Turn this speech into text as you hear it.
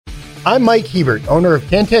I'm Mike Hebert, owner of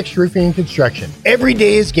Cantex Roofing and Construction. Every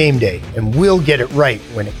day is game day, and we'll get it right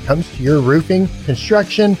when it comes to your roofing,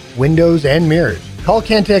 construction, windows, and mirrors. Call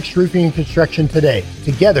Cantex Roofing and Construction today.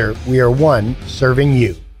 Together, we are one serving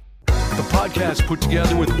you. The podcast put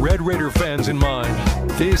together with Red Raider fans in mind.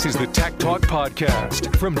 This is the Tech Talk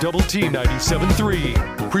Podcast from Double T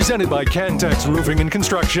 97.3, presented by Cantex Roofing and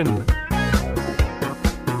Construction.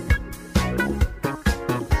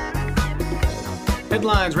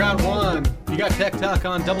 Headlines, round one. You got Tech Talk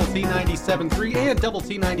on Double T 97.3 and Double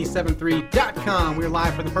T 97.3.com. We're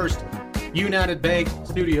live for the first United Bank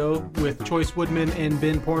studio with Chois, Woodman, and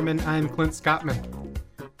Ben Poorman. I'm Clint Scottman.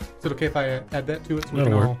 Is it okay if I add that to it so we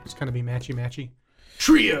can all just kind of be matchy-matchy?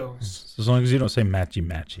 Trios! As long as you don't say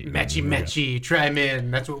matchy-matchy. Matchy-matchy. Try men.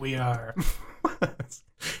 That's what we are.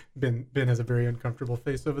 Ben has a very uncomfortable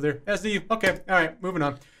face over there. As do you. Okay. All right. Moving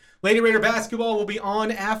on. Lady Raider basketball will be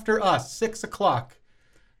on after us, 6 o'clock,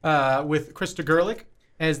 with Krista Gerlich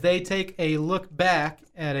as they take a look back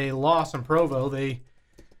at a loss in Provo. They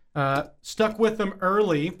stuck with them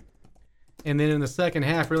early, and then in the second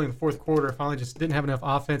half, really in the fourth quarter, finally just didn't have enough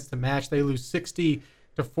offense to match. They lose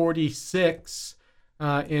 60-46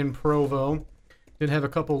 in Provo. Did have a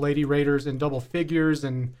couple Lady Raiders in double figures,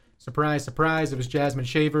 and surprise, surprise, it was Jasmine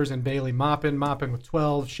Shavers and Bailey Maupin with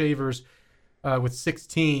 12, Shavers with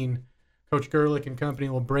 16. Coach Gerlich and company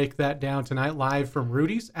will break that down tonight live from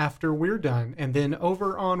Rudy's after we're done. And then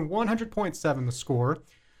over on 100.7 The Score,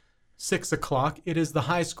 6 o'clock, it is the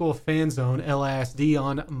High School Fan Zone, LISD,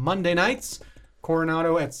 on Monday nights.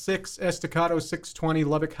 Coronado at 6, Estacado 6:20,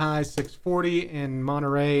 Lubbock High 6:40, and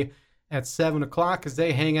Monterey at 7 o'clock as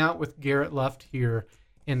they hang out with Garrett Luft here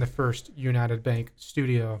in the First United Bank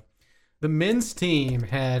studio. The men's team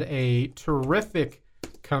had a terrific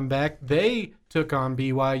comeback. They took on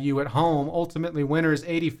BYU at home. Ultimately winners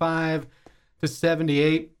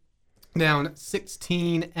 85-78. Down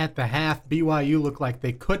 16 at the half. BYU looked like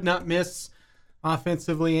they could not miss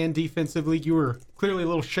offensively and defensively. You were clearly a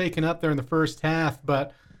little shaken up there in the first half,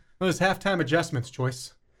 but those halftime adjustments,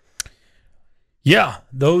 Choice. Yeah,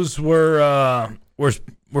 those were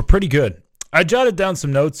pretty good. I jotted down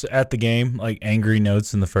some notes at the game, like angry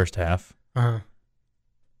notes in the first half. Uh-huh.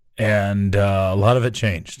 And a lot of it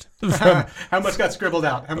changed. How much got scribbled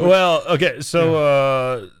out? Well, okay,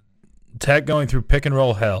 so Tech going through pick and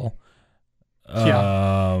roll hell.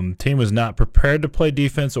 Team was not prepared to play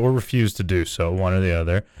defense or refused to do so, one or the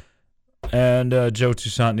other. And Joe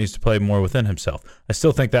Toussaint needs to play more within himself. I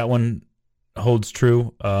still think that one holds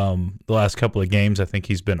true. The last couple of games, I think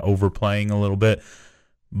he's been overplaying a little bit.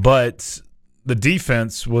 But the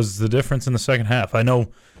defense was the difference in the second half. I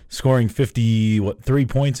know scoring 3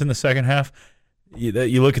 points in the second half,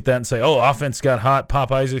 you look at that and say, oh, offense got hot,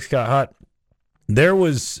 Pop Isaacs got hot. There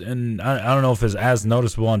was, and I don't know if it's as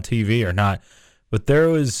noticeable on TV or not, but there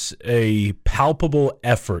was a palpable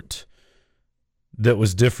effort that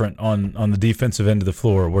was different on the defensive end of the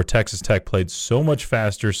floor where Texas Tech played so much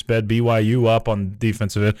faster, sped BYU up on the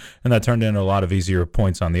defensive end, and that turned into a lot of easier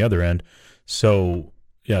points on the other end. So,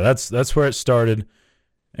 yeah, that's where it started.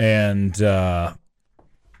 And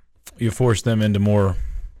you forced them into more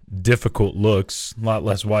difficult looks, a lot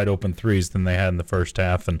less wide open threes than they had in the first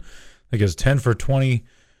half. And I think it was 10 for 20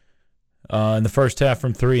 in the first half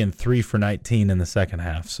from three and 3 for 19 in the second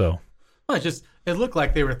half. So, well, it looked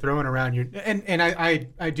like they were throwing around you. And I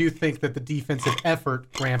do think that the defensive effort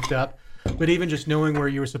ramped up. But even just knowing where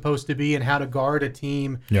you were supposed to be and how to guard a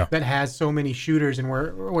team that has so many shooters and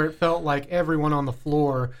where it felt like everyone on the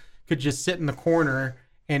floor could just sit in the corner,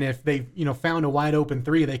 and if they found a wide open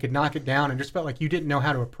three, they could knock it down, and just felt like you didn't know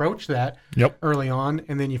how to approach that early on,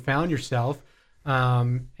 and then you found yourself.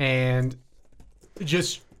 And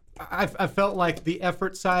just I felt like the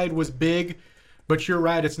effort side was big, but you're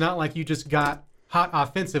right. It's not like you just got hot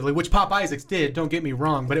offensively, which Pop Isaacs did, don't get me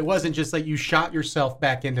wrong, but it wasn't just like you shot yourself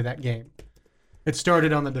back into that game. It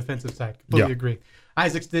started on the defensive side. Completely agree.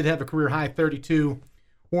 Isaacs did have a career-high 32.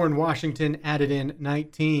 Warren Washington added in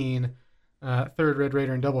 19. Third Red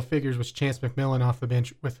Raider in double figures was Chance McMillan off the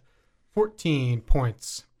bench with 14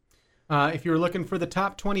 points. If you're looking for the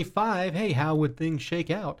top 25, hey, how would things shake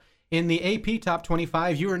out? In the AP top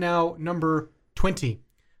 25, you are now number 20.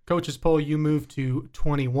 Coaches poll, you moved to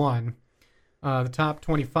 21. The top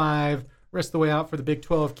 25, rest of the way out for the Big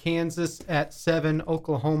 12, Kansas at 7,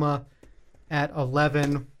 Oklahoma at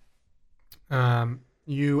 11,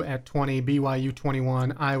 you at 20, BYU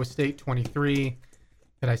 21, Iowa State 23.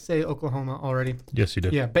 Did I say Oklahoma already? Yes, you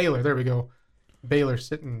did. Yeah, Baylor, there we go. Baylor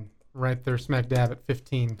sitting right there smack dab at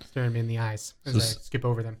 15, staring me in the eyes as I skip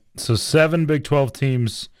over them. So 7 Big 12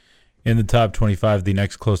 teams in the top 25. The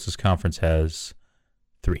next closest conference has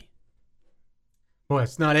 3. Boy,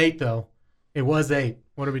 it's not 8 though. It was 8.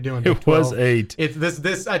 What are we doing? It was 8. It's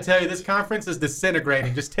this. I tell you, this conference is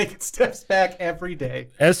disintegrating. Just taking steps back every day.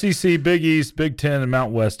 SEC, Big East, Big Ten, and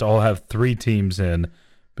Mount West all have 3 teams in.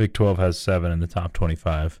 Big 12 has 7 in the top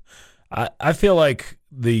 25. I feel like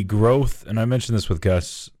the growth, and I mentioned this with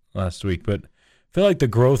Gus last week, but I feel like the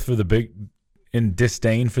growth for in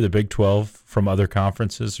disdain for the Big 12 from other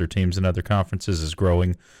conferences or teams in other conferences is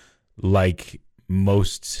growing like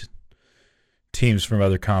most teams from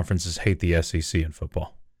other conferences hate the SEC in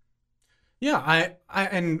football. Yeah,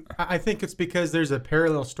 I think it's because there's a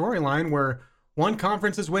parallel storyline where one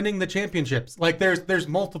conference is winning the championships. Like there's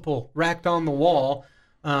multiple racked on the wall,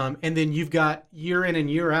 and then you've got year in and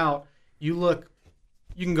year out. You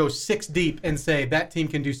can go 6 deep and say that team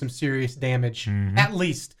can do some serious damage, at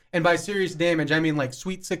least. And by serious damage, I mean like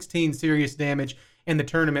Sweet 16 serious damage in the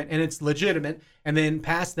tournament, and it's legitimate. And then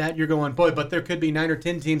past that, you're going, boy, but there could be 9 or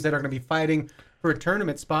 10 teams that are going to be fighting for a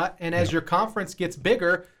tournament spot. And as your conference gets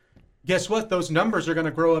bigger, guess what? Those numbers are going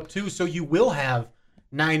to grow up too. So you will have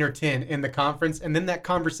 9 or 10 in the conference. And then that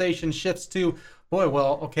conversation shifts to, boy,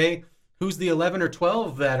 well, okay, who's the 11 or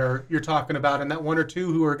 12 that you're talking about, and that 1 or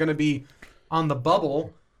 2 who are going to be on the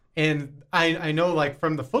bubble. And I know, like,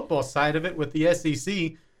 from the football side of it with the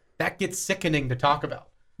SEC, that gets sickening to talk about.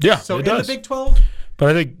 Yeah, so it in does. the Big 12, but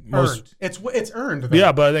I think most it's earned. Though.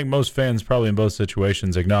 Yeah, but I think most fans probably in both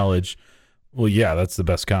situations acknowledge, well, yeah, that's the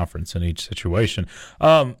best conference in each situation.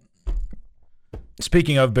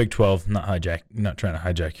 Speaking of Big 12, not trying to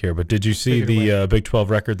hijack here, but did you see the Big 12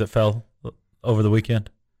 record that fell over the weekend?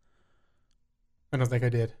 I don't think I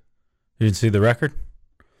did. You didn't see the record?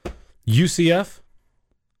 UCF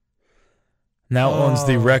now owns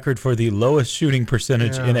the record for the lowest shooting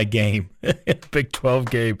percentage in a game, Big 12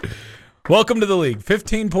 game. Welcome to the league.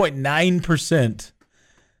 15.9%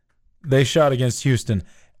 they shot against Houston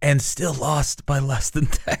and still lost by less than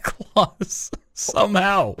 10 loss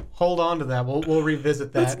somehow. Hold on to that. We'll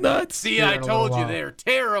revisit that. That's nuts. See, I told you they're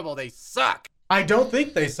terrible. They suck. I don't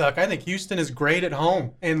think they suck. I think Houston is great at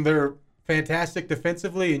home, and they're fantastic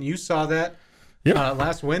defensively, and you saw that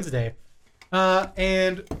last Wednesday.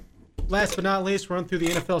 And last but not least, run through the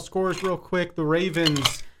NFL scores real quick. The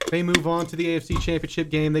Ravens, they move on to the AFC Championship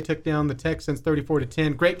game. They took down the Texans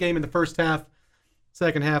 34-10. Great game in the first half.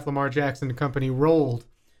 Second half, Lamar Jackson and company rolled.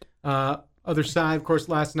 Other side, of course,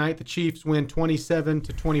 last night, the Chiefs win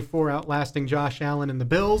 27-24, outlasting Josh Allen and the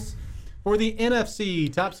Bills. For the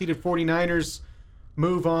NFC, top-seeded 49ers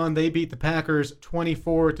move on. They beat the Packers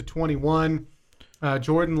 24-21.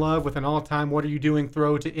 Jordan Love with an all-time "What Are You Doing"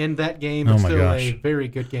 throw to end that game. It's still a very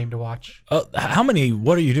good game to watch. How many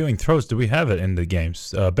 "What Are You Doing" throws do we have in the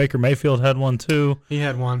games? Baker Mayfield had one too. He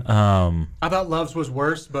had one. I thought Love's was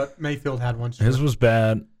worse, but Mayfield had one too. His was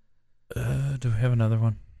bad. Do we have another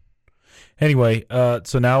one? Anyway,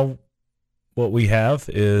 so now what we have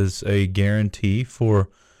is a guarantee for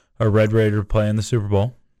a Red Raider to play in the Super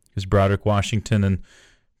Bowl, because Broderick Washington and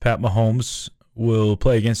Pat Mahomes will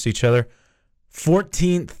play against each other.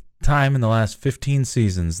 14th time in the last 15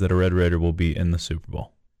 seasons that a Red Raider will be in the Super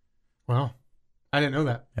Bowl. Wow. I didn't know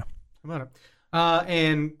that. Yeah. How about it?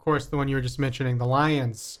 And, of course, the one you were just mentioning, the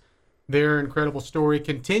Lions. Their incredible story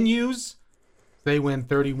continues. They win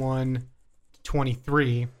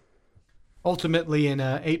 31-23. Ultimately in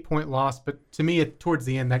an 8-point loss, but to me, towards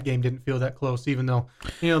the end, that game didn't feel that close, even though,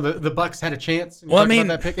 the Bucs had a chance. Well, I mean,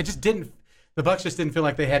 that pick, it just didn't. The Bucs just didn't feel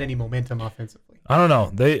like they had any momentum offensively. I don't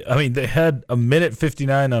know. They had a minute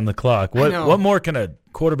 59 on the clock. What more can a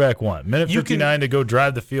quarterback want? Minute 59 to go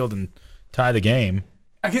drive the field and tie the game.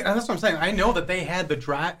 That's what I'm saying. I know that they had the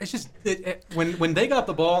drive. It's just when they got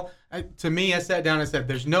the ball, to me, I sat down and said,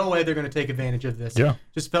 "There's no way they're going to take advantage of this." Yeah.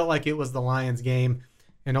 Just felt like it was the Lions' game,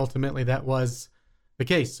 and ultimately that was the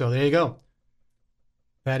case. So there you go.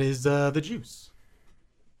 That is the juice.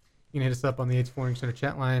 You can hit us up on the 8 Flooring Center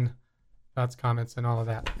chat line. Thoughts, comments, and all of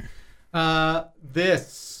that.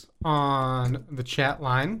 This on the chat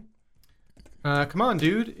line. Come on,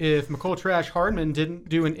 dude. If McCole Trash Hardman didn't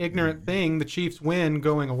do an ignorant thing, the Chiefs win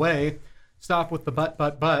going away. Stop with the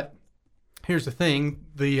but. Here's the thing.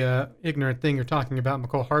 The ignorant thing you're talking about,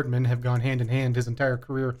 McCole Hardman, have gone hand in hand his entire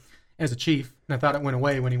career as a Chief. And I thought it went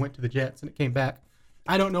away when he went to the Jets and it came back.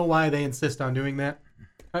 I don't know why they insist on doing that.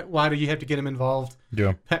 Why do you have to get him involved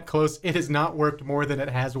that close? It has not worked more than it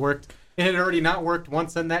has worked. It had already not worked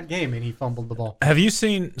once in that game, and he fumbled the ball. Have you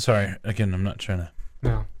seen – sorry, again, I'm not trying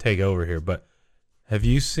to take over here, but have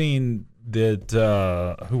you seen that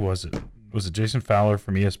who was it? Was it Jason Fowler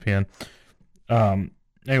from ESPN?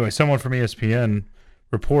 Anyway, someone from ESPN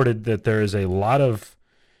reported that there is a lot of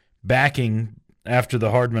backing after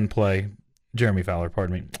the Hardman play – Jeremy Fowler,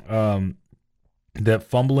 pardon me that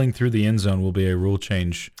fumbling through the end zone will be a rule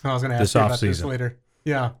change. I was going to ask you about this later.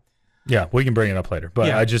 Yeah. Yeah, we can bring it up later.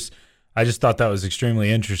 But I just thought that was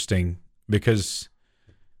extremely interesting because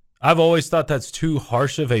I've always thought that's too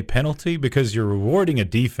harsh of a penalty because you're rewarding a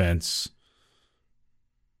defense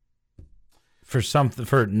for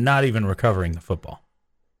not even recovering the football.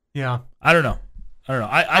 Yeah. I don't know.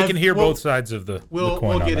 I can hear both sides of the coin.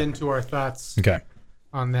 We'll get into our thoughts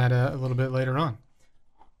on that a little bit later on.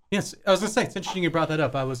 Yes, I was going to say, it's interesting you brought that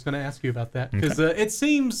up. I was going to ask you about that because it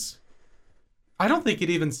seems, I don't think it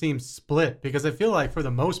even seems split because I feel like for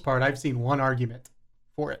the most part, I've seen one argument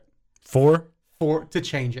for it. For to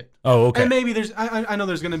change it. Oh, okay. And maybe I know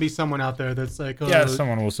there's going to be someone out there that's like,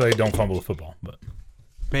 someone will say don't fumble the football, but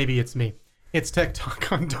maybe it's me. It's Tech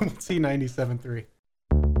Talk on Double T 97.3.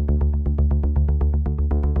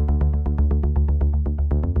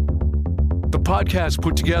 The podcast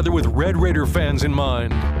put together with Red Raider fans in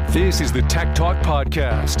mind. This is the Tech Talk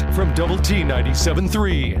Podcast from Double T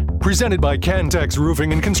 97.3, presented by Cantex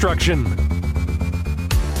Roofing and Construction.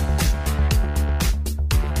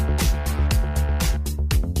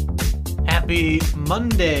 Happy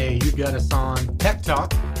Monday. You got us on Tech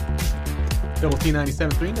Talk. Double T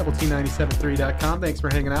 97.3, double T973.com. Thanks for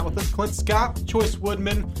hanging out with us. Clint Scott, Chois,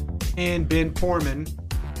 Woodman, and Ben Foreman.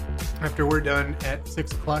 After we're done at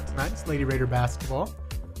 6 o'clock tonight, it's Lady Raider basketball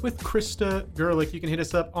with Krista Gerlich. You can hit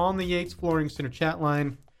us up on the Yates Flooring Center chat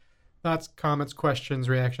line. Thoughts, comments, questions,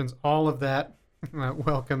 reactions, all of that.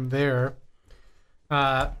 Welcome there.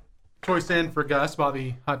 Choice in for Gus.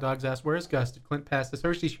 Bobby Hot Dogs asked, where's Gus? Did Clint pass this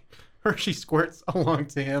Hershey squirts along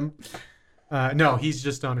to him? No, he's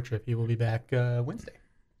just on a trip. He will be back Wednesday.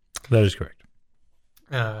 That is correct.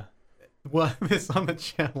 This on the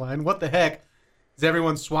chat line. What the heck? Is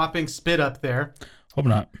everyone swapping spit up there? Hope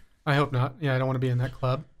not. I hope not. Yeah, I don't want to be in that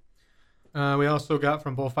club. We also got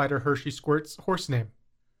from Bullfighter Hershey Squirts horse name.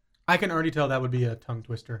 I can already tell that would be a tongue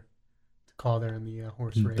twister to call there in the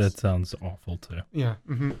horse race. That sounds awful too. Yeah.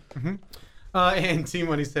 And Team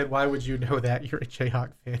Money said, "Why would you know that? You're a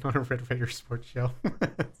Jayhawk fan on a Red Raider sports show."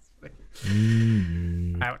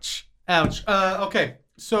 Ouch. Okay,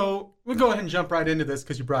 so we'll go ahead and jump right into this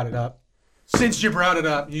because you brought it up. Since you brought it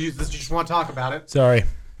up, you just want to talk about it. Sorry.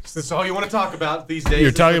 That's all you want to talk about these days.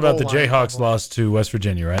 You're talking about the Jayhawks loss to West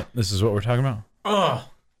Virginia, right? This is what we're talking about?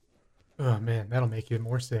 Oh man, that'll make you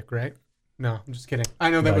more sick, right? No, I'm just kidding. I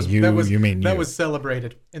know that was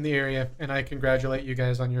celebrated in the area, and I congratulate you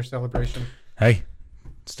guys on your celebration. Hey,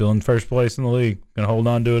 still in first place in the league. Gonna hold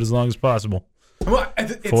on to it as long as possible. Well,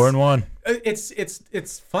 4-1.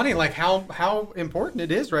 It's funny, like how important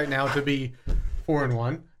it is right now to be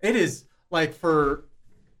 4-1. It is like for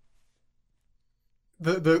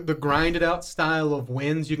the grinded out style of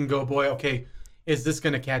wins. You can go, boy, okay, is this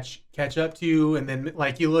going to catch up to you? And then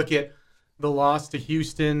like you look at the loss to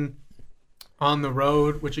Houston on the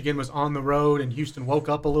road, which again was on the road, and Houston woke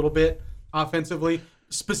up a little bit offensively.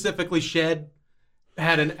 Specifically, Shed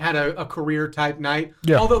had a career type night.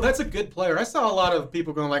 Yeah. Although that's a good player. I saw a lot of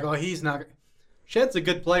people going like, oh, he's not. Shed's a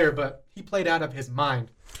good player, but he played out of his mind.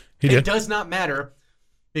 It does not matter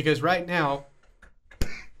because right now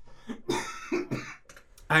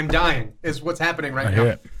I'm dying is what's happening right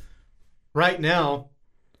now. Right now,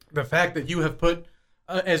 the fact that you have put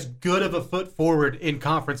as good of a foot forward in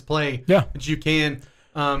conference play as you can,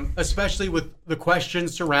 especially with the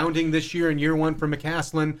questions surrounding this year and year one for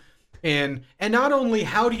McCaslin. And not only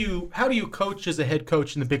how do you coach as a head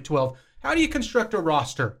coach in the Big 12, how do you construct a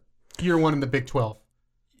roster year one in the Big 12?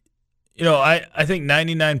 You know, I think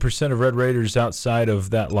 99% of Red Raiders outside of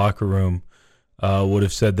that locker room would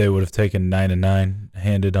have said they would have taken 9-9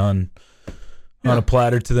 handed on a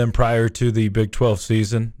platter to them prior to the Big 12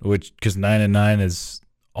 season, because 9-9 is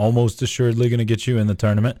almost assuredly going to get you in the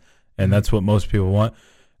tournament, and that's what most people want.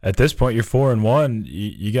 At this point, you're 4-1.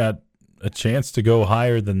 You got a chance to go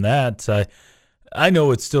higher than that. I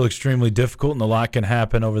know it's still extremely difficult and a lot can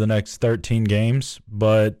happen over the next 13 games,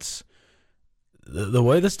 but the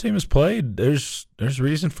way this team has played, there's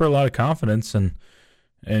reason for a lot of confidence, and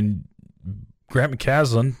Grant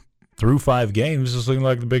McCaslin through 5 games is looking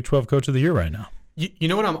like the Big 12 Coach of the Year right now. You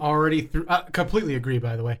know what I'm already through? I completely agree,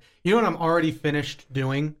 by the way. You know what I'm already finished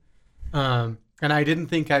doing? And I didn't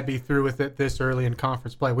think I'd be through with it this early in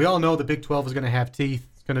conference play. We all know the Big 12 is going to have teeth.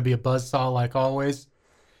 It's going to be a buzzsaw like always.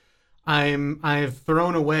 I've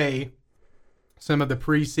thrown away some of the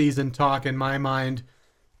preseason talk in my mind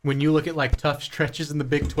when you look at like tough stretches in the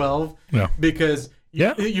Big 12. Yeah. Because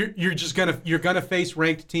you're gonna face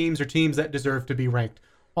ranked teams or teams that deserve to be ranked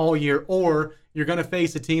all year, or you're gonna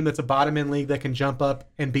face a team that's a bottom end league that can jump up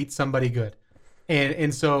and beat somebody good.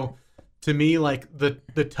 And so to me, like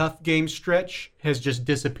the tough game stretch has just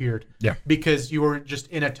disappeared. Yeah. Because you were just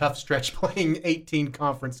in a tough stretch playing 18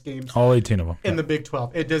 conference games. All 18 of them. In the Big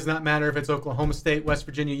 12. It does not matter if it's Oklahoma State, West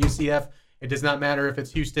Virginia, UCF. It does not matter if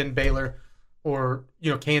it's Houston, Baylor, or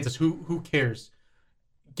Kansas. Who cares?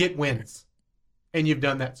 Get wins. And you've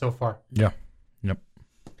done that so far. Yeah. Yep.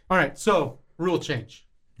 All right, so rule change.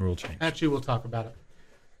 Rule change. Actually, we'll talk about it.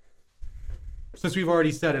 Since we've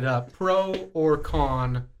already set it up, pro or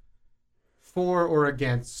con, for or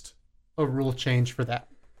against a rule change for that?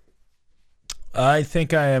 I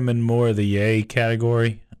think I am in more of the yay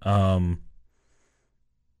category, but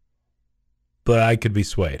I could be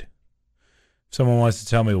swayed. If someone wants to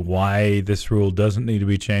tell me why this rule doesn't need to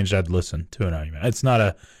be changed, I'd listen to an argument. It's not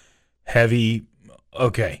a heavy,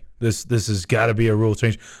 okay, this has got to be a rule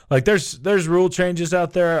change. Like there's rule changes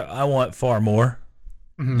out there. I want far more.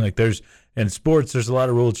 Mm-hmm. Like in sports, there's a lot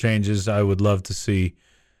of rule changes I would love to see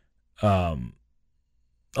a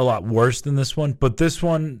lot worse than this one. But this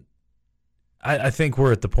one, I think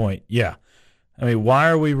we're at the point, yeah. I mean, why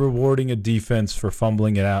are we rewarding a defense for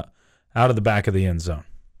fumbling it out of the back of the end zone?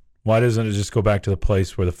 Why doesn't it just go back to the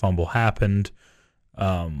place where the fumble happened?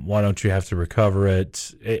 Why don't you have to recover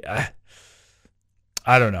it?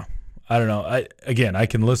 I don't know. I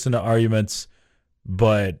can listen to arguments,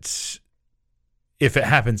 but if it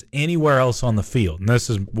happens anywhere else on the field, and this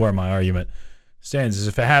is where my argument stands, is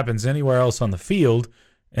if it happens anywhere else on the field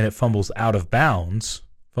and it fumbles out of bounds,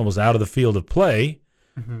 fumbles out of the field of play,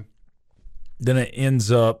 mm-hmm. then it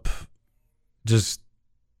ends up just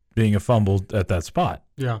being a fumble at that spot.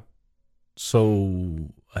 Yeah. So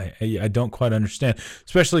I don't quite understand.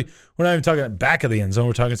 Especially, we're not even talking back of the end zone.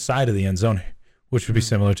 We're talking side of the end zone, which would be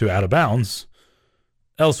similar to out of bounds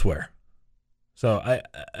elsewhere. So,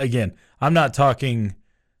 I'm not talking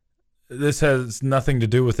 – this has nothing to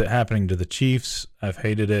do with it happening to the Chiefs. I've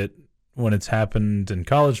hated it when it's happened in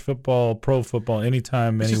college football, pro football,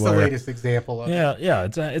 anytime, it's anywhere. It's just the latest example of it. Yeah,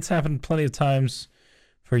 it's happened plenty of times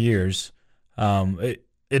for years. It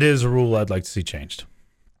is a rule I'd like to see changed.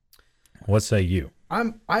 What say you?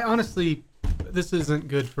 I honestly, this isn't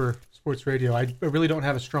good for sports radio. I really don't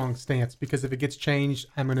have a strong stance because if it gets changed,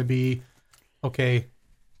 I'm going to be, okay,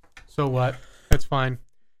 so what? That's fine.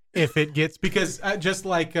 If it gets, because just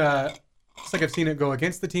like I've seen it go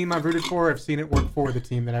against the team I've rooted for, I've seen it work for the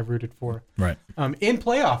team that I've rooted for. Right. In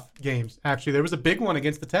playoff games, actually, there was a big one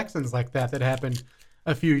against the Texans like that happened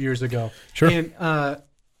a few years ago. Sure. And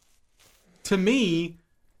to me,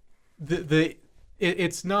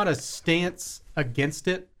 it's not a stance against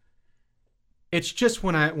it. It's just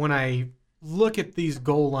when I look at these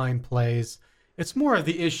goal line plays, it's more of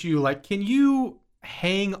the issue like, can you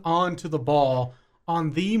hang on to the ball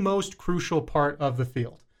on the most crucial part of the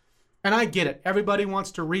field? And I get it. Everybody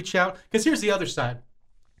wants to reach out. Because here's the other side.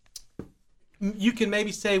 You can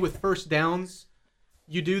maybe say with first downs,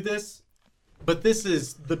 you do this, but this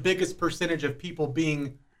is the biggest percentage of people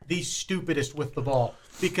being the stupidest with the ball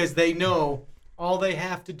because they know all they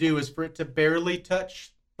have to do is for it to barely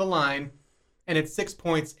touch the line, and it's 6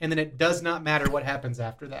 points, and then it does not matter what happens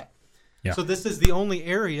after that. Yeah. So this is the only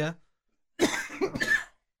area.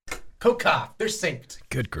 Cough, they're synced.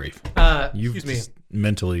 Good grief. You've just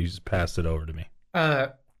mentally just passed it over to me.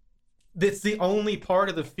 It's the only part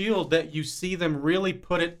of the field that you see them really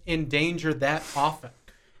put it in danger that often.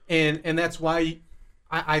 And that's why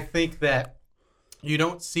I think that you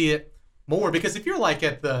don't see it more. Because if you're like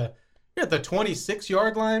at the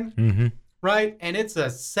 26-yard line, mm-hmm. right, and it's a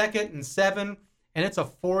 2nd and 7, and it's a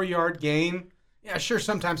 4-yard gain, yeah, sure,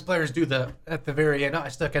 sometimes players do at the very end, I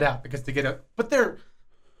stuck it out because to get it. But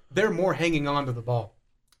they're more hanging on to the ball.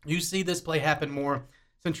 You see this play happen more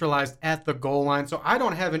centralized at the goal line. So I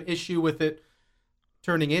don't have an issue with it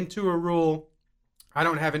turning into a rule. I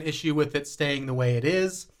don't have an issue with it staying the way it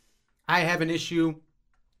is. I have an issue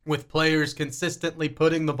with players consistently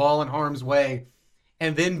putting the ball in harm's way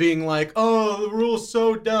and then being like, oh, the rule's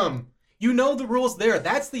so dumb. You know the rule's there.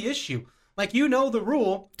 That's the issue. Like, you know the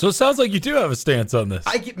rule. So it sounds like you do have a stance on this.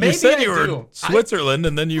 You said you were in Switzerland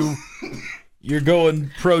and then you're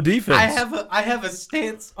going pro defense. I have a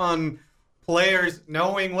stance on players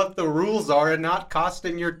knowing what the rules are and not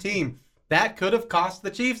costing your team. That could have cost the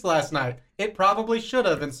Chiefs last night. It probably should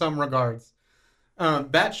have in some regards.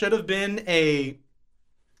 That should have been a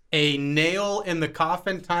nail in the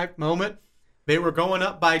coffin type moment. They were going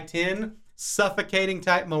up by 10, suffocating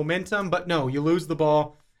type momentum, but no, you lose the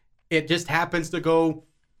ball. It just happens to go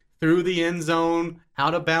through the end zone,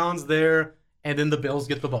 out of bounds there, and then the Bills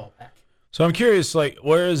get the ball back. So I'm curious, like,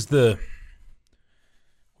 where's the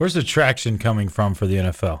traction coming from for the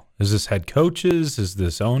NFL? Is this head coaches? Is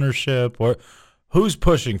this ownership? who's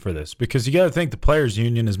pushing for this? Because you got to think the players'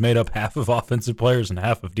 union is made up half of offensive players and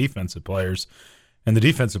half of defensive players, and the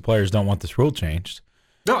defensive players don't want this rule changed.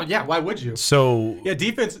 No, yeah, why would you? So yeah,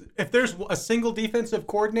 defense. If there's a single defensive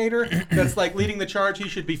coordinator that's like leading the charge, he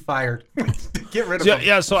should be fired. Get rid of him.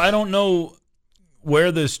 Yeah, so I don't know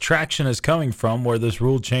where this traction is coming from, where this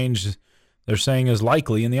rule change they're saying is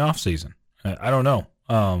likely in the offseason. I don't know.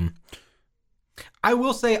 I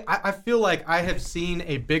will say I feel like I have seen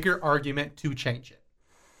a bigger argument to change it.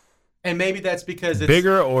 And maybe that's because it's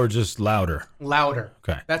bigger or just louder? Louder.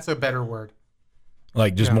 Okay. That's a better word.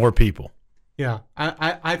 Like just more people. Yeah,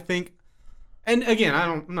 I think, and again,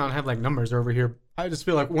 I'm not have like numbers over here. I just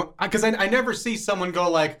feel like because I never see someone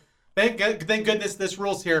go like, thank goodness this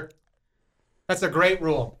rule's here. That's a great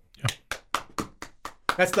rule. Yeah.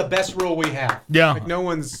 That's the best rule we have. Yeah. Like no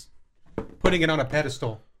one's putting it on a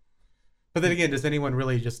pedestal. But then again, does anyone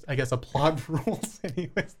really just, I guess, applaud rules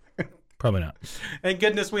anyways? Probably not. Thank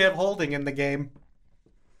goodness we have holding in the game.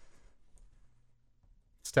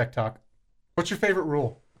 It's Tech Talk. What's your favorite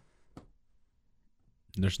rule?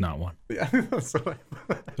 There's not one. Yeah, the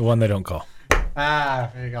one they don't call.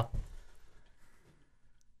 There you go.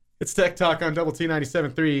 It's Tech Talk on Double T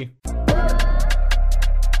 97.3.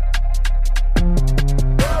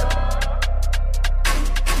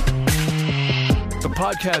 The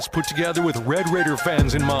podcast put together with Red Raider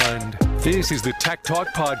fans in mind. This is the Tech Talk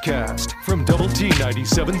Podcast from Double T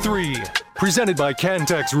 97.3. Presented by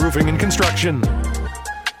Cantex Roofing and Construction.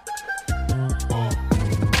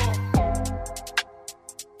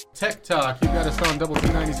 Tech Talk, you got us on Double T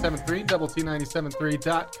 97.3, Double T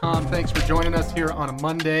 97.3.com. Thanks for joining us here on a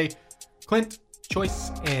Monday. Clint,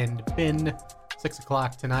 Chois, and Ben. 6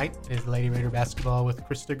 o'clock tonight is Lady Raider basketball with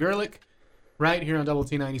Krista Gerlich right here on Double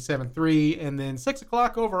T 97.3. And then 6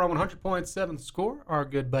 o'clock over on 100.7 Score. Our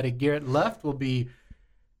good buddy Garrett Left will be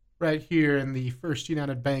right here in the First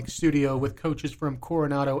United Bank studio with coaches from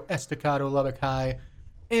Coronado, Estacado, Lubbock High,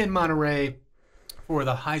 and Monterey for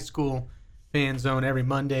the high school fan zone. Every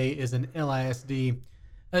Monday is an LISD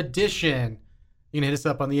edition. You can hit us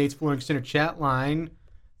up on the Yates Flooring Center chat line.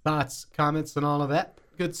 Thoughts, comments, and all of that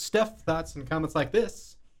good stuff. Thoughts and comments like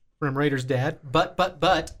this from Raiders dad.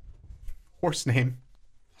 But, horse name.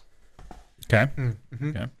 Okay. Mm-hmm.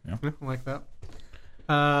 Okay. Yeah. I like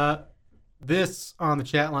that. This on the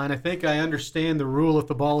chat line. I think I understand the rule if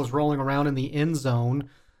the ball is rolling around in the end zone,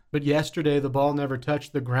 but yesterday the ball never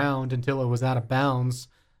touched the ground until it was out of bounds.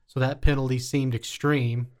 So that penalty seemed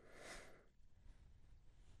extreme.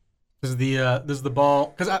 This is the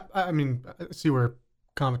ball, because I mean, I see where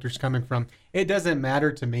commenter's coming from. It doesn't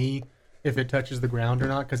matter to me if it touches the ground or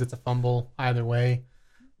not because it's a fumble either way.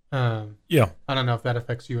 Yeah. I don't know if that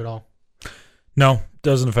affects you at all. No,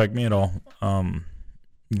 doesn't affect me at all.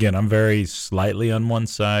 Again, I'm very slightly on one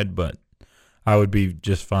side, but I would be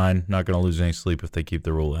just fine. Not going to lose any sleep if they keep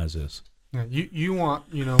the rule as is. Yeah, you want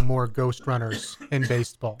more ghost runners in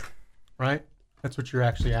baseball, right? That's what you're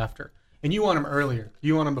actually after, and you want them earlier.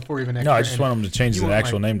 You want them before even. No, I just want them to change the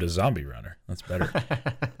actual name to Zombie Runner. That's better.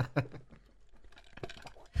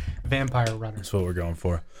 Vampire Runner. That's what we're going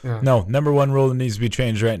for. Yeah. No, number one rule that needs to be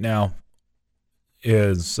changed right now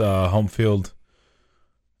is home field.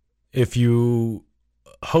 If you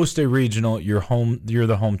host a regional, you're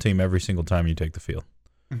the home team every single time you take the field.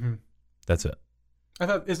 Mm-hmm. That's it. I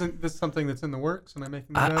thought, isn't this something that's in the works? Am I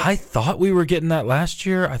making that up? I thought we were getting that last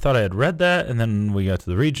year. I thought I had read that, and then we got to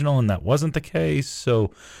the regional, and that wasn't the case. So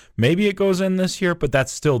maybe it goes in this year, but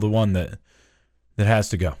that's still the one that has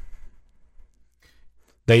to go.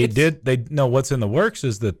 They know what's in the works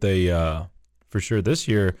is that they, for sure this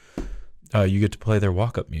year, you get to play their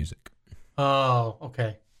walk-up music. Oh,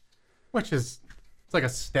 okay. Which is... It's like a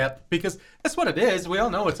step because that's what it is. We all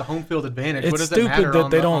know it's a home field advantage. It's what does stupid it matter that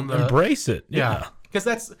they don't embrace it. Yeah.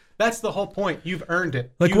 Because that's the whole point. You've earned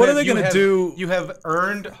it. Like, what are they going to do? You have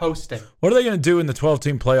earned hosting. What are they going to do in the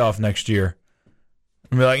 12-team playoff next year?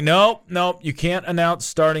 And be like, nope, you can't announce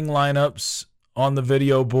starting lineups on the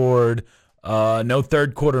video board. No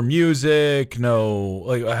third quarter music. No,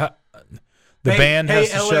 band has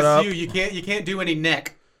to LSU, shut up. You can't do any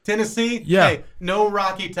neck. Tennessee, yeah. Hey, no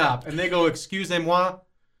Rocky Top, and they go excusez-moi.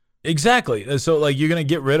 Exactly. So you're going to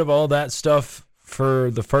get rid of all that stuff for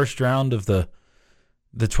the first round of the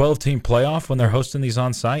 12-team playoff when they're hosting these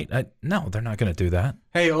on site? No, they're not going to do that.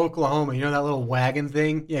 Hey, Oklahoma, you know that little wagon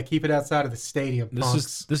thing? Yeah, keep it outside of the stadium.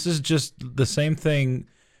 This is just the same thing.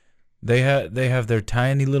 They have their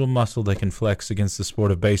tiny little muscle they can flex against the sport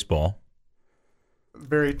of baseball.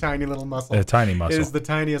 Very tiny little muscle. A tiny muscle. It is the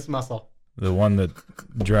tiniest muscle. The one that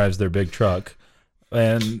drives their big truck.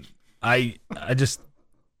 And I just,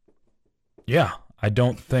 I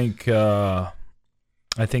don't think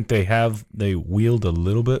I think they wield a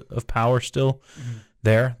little bit of power still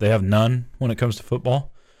there. They have none when it comes to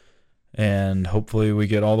football. And hopefully we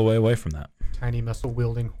get all the way away from that. Tiny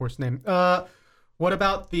muscle-wielding horse name. What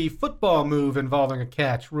about the football move involving a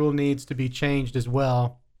catch? Rule needs to be changed as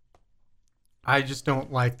well. I just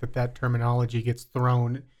don't like that terminology gets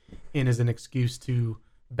thrown in as an excuse to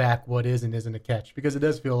back what is and isn't a catch, because it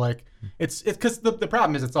does feel like it's because the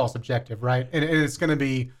problem is it's all subjective, right? And it's going to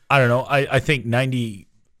be... I don't know. I think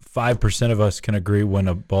 95% of us can agree when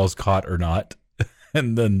a ball's caught or not.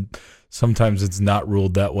 And then sometimes it's not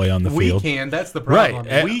ruled that way on the field. We can. That's the problem.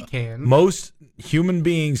 Right. We can. Most human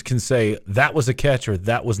beings can say that was a catch or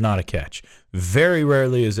that was not a catch. Very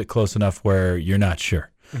rarely is it close enough where you're not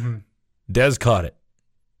sure. Mm-hmm. Dez caught it.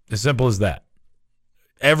 As simple as that.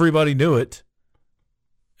 Everybody knew it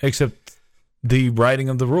except the writing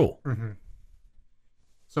of the rule. Mm-hmm.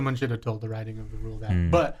 Someone should have told the writing of the rule that.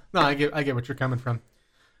 But no, I get what you're coming from.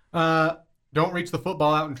 Don't reach the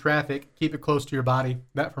football out in traffic. Keep it close to your body.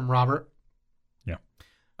 That from Robert. Yeah.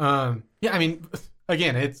 Yeah. I mean,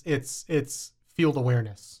 again, it's field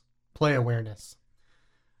awareness, play awareness.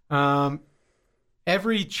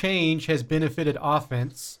 Every change has benefited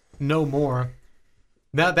offense. No more.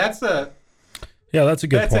 Now that's a good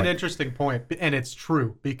point. That's an interesting point, and it's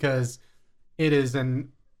true because it is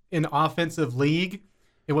an offensive league.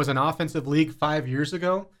 It was an offensive league 5 years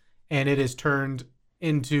ago, and it has turned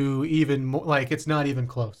into even more, like it's not even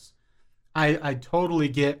close. I totally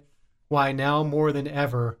get why now more than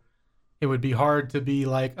ever it would be hard to be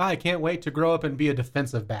like, I can't wait to grow up and be a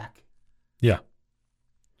defensive back. Yeah.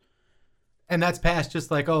 And that's past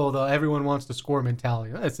just like, everyone wants to score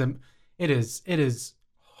mentality. It is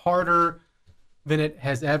harder than it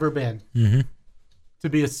has ever been to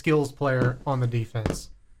be a skills player on the defense.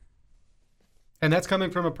 And that's coming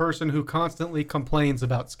from a person who constantly complains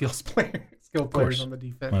about skill players on the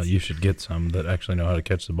defense. Well, you should get some that actually know how to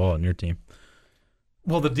catch the ball on your team.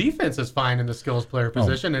 Well, the defense is fine in the skills player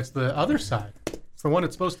position. It's the other side. It's the one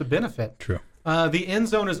that's supposed to benefit. True. The end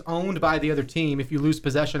zone is owned by the other team. If you lose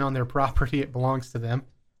possession on their property, it belongs to them.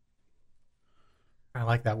 I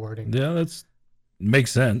like that wording. Yeah, that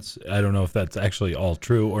makes sense. I don't know if that's actually all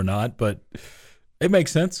true or not, but it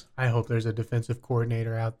makes sense. I hope there's a defensive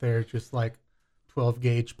coordinator out there just like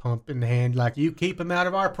 12-gauge pump in the hand, like, you keep him out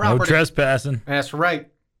of our property. No trespassing. That's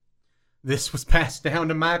right. This was passed down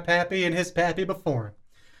to my pappy and his pappy before him.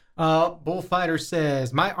 Bullfighter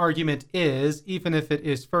says, my argument is, even if it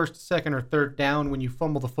is first, second, or third down when you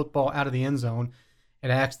fumble the football out of the end zone,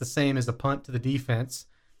 it acts the same as a punt to the defense.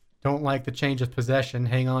 Don't like the change of possession.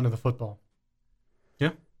 Hang on to the football.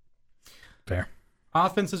 Yeah. Fair.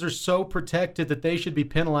 Offenses are so protected that they should be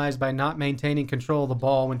penalized by not maintaining control of the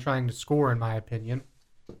ball when trying to score, in my opinion.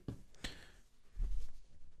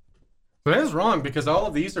 But that is wrong because all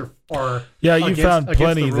of these are yeah, you found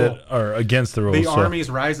plenty that are against the rules. The Army's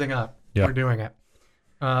rising up. Yeah. We're doing it.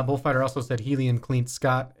 Bullfighter also said Healy and Clint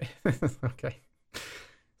Scott. Okay.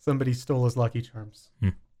 Somebody stole his Lucky Charms.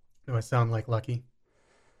 Do I sound like Lucky?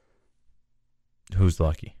 Who's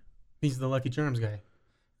Lucky? He's the Lucky Charms guy.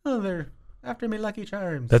 Oh, they're after me, Lucky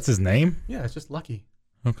Charms. That's his name? Yeah, it's just Lucky.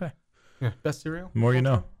 Okay. Yeah, best cereal? The more you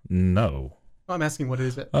know. No. Well, I'm asking what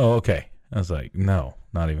is it? Oh, okay. I was like, no,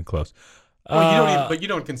 not even close. But you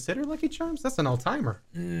don't consider Lucky Charms? That's an all-timer.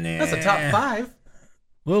 Nah. That's a top 5. A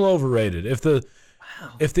little overrated. If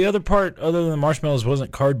the other part other than the marshmallows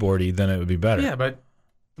wasn't cardboardy, then it would be better. Yeah, but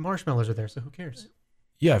the marshmallows are there, so who cares?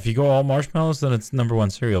 Yeah, if you go all marshmallows, then it's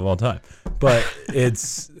 #1 cereal of all time. But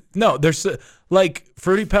it's no, there's like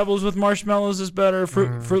Fruity Pebbles with marshmallows is better.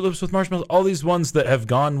 Fruit Loops with marshmallows. All these ones that have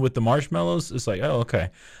gone with the marshmallows, it's like, oh,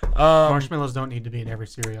 okay. Marshmallows don't need to be in every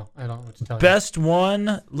cereal. I don't know what to tell you. Best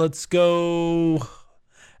one, let's go.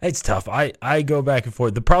 It's tough. I go back and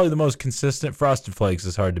forth. Probably the most consistent Frosted Flakes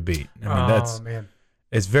is hard to beat. I mean, man.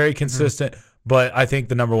 It's very consistent, but I think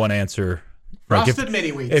the #1 answer, Frosted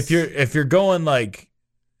Mini Wheats. If you're going like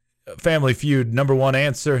Family Feud, #1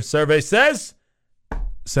 answer survey says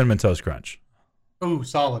Cinnamon Toast Crunch. Ooh,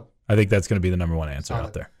 solid. I think that's going to be the #1 answer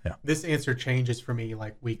out there. Yeah. This answer changes for me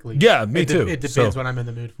like weekly. Yeah, me too. It depends when I'm in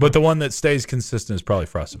the mood for. But the one that stays consistent is probably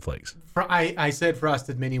Frosted Flakes. I said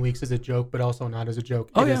Frosted Mini Wheats as a joke, but also not as a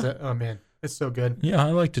joke. Oh, Oh man, it's so good. Yeah,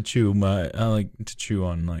 I like to chew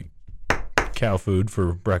on like cow food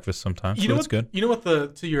for breakfast sometimes. It's good. You know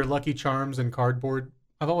what to your Lucky Charms and cardboard?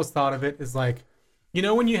 I've always thought of it as like,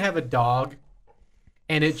 when you have a dog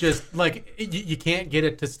and it just like you can't get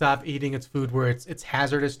it to stop eating its food where it's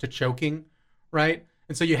hazardous to choking, right?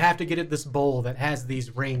 And so you have to get it this bowl that has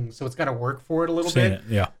these rings, so it's got to work for it a little bit.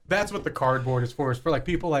 Yeah. That's what the cardboard is for like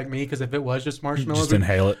people like me, because if it was just marshmallows, just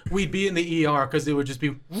inhale it. We'd be in the ER because it would just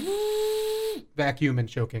be vacuum and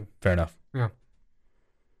choking. Fair enough. Yeah.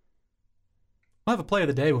 We'll have a play of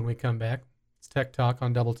the day when we come back. It's Tech Talk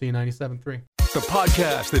on Double T 97.3. The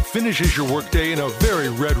podcast that finishes your workday in a very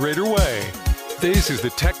Red Raider way. This is the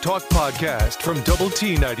Tech Talk Podcast from Double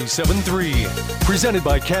T 97.3, presented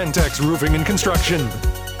by Cantex Roofing and Construction.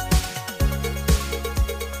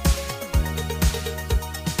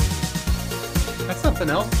 That's something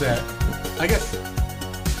else that I guess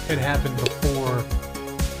had happened before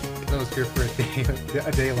I was here for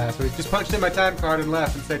a day last week. Just punched in my time card and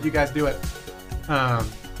left and said, "You guys do it."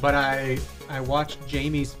 But I watched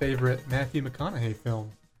Jamie's favorite Matthew McConaughey film,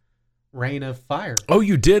 Reign of Fire. Oh,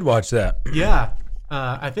 you did watch that? Yeah.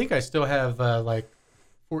 I think I still have like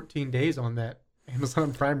 14 days on that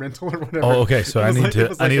Amazon Prime rental or whatever. Oh, okay. So I need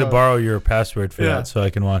to borrow your password for that so I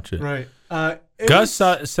can watch it. Right. Gus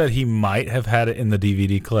said he might have had it in the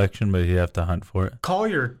DVD collection, but he'd have to hunt for it.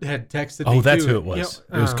 Collier had texted me. Oh, that's too. who it was.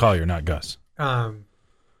 It was Collier, not Gus. I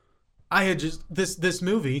had just this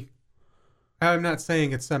movie. I'm not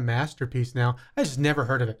saying it's some masterpiece now. I just never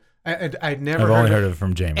heard of it. I'd never. I've only heard of it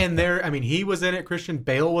from Jamie. And he was in it. Christian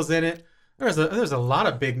Bale was in it. There's a lot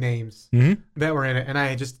of big names that were in it, and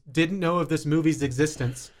I just didn't know of this movie's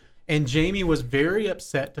existence. And Jamie was very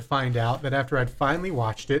upset to find out that after I'd finally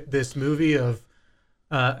watched it, this movie of,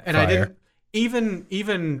 and Fire. I didn't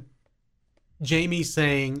even Jamie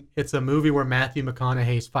saying it's a movie where Matthew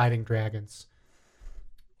McConaughey's fighting dragons.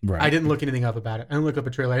 Right. I didn't look anything up about it. I didn't look up a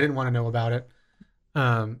trailer. I didn't want to know about it.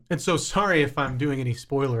 And so sorry if I'm doing any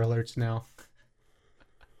spoiler alerts now.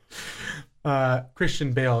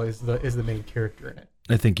 Christian Bale is the main character in it.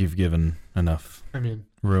 I think you've given enough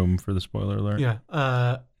room for the spoiler alert.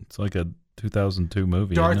 Yeah. It's like a 2002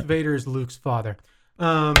 movie. Darth Vader is Luke's father.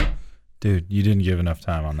 Dude, you didn't give enough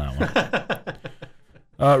time on that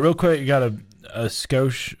one. Real quick, you got a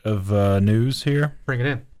skosh of news here. Bring it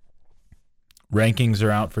in. Rankings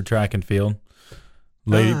are out for track and field.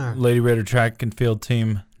 Lady Raider track and field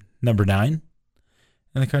team number 9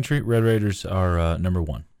 in the country. Red Raiders are number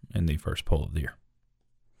 1 in the first poll of the year.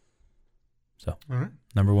 So, all right.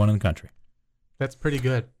 Number 1 in the country. That's pretty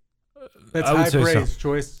good. That's I would high say praise, so.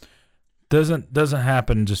 Choice. Doesn't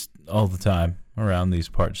happen just all the time around these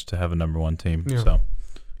parts to have a number 1 team. Yeah. So,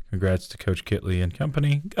 congrats to Coach Kitley and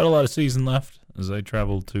company. Got a lot of season left as they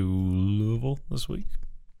travel to Louisville this week.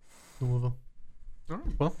 Louisville. All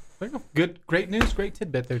right. Well, there you go. Great news. Great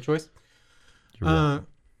tidbit there, Choice.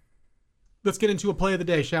 Let's get into a play of the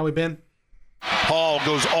day, shall we, Ben? Hall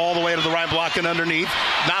goes all the way to the right block and underneath,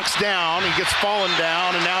 knocks down, he gets fallen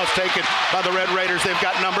down, and now it's taken by the Red Raiders. They've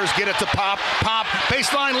got numbers, get it to Pop,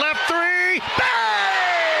 baseline left 3, bang!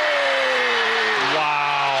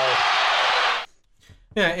 Wow.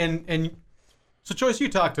 Yeah, and so Choice, you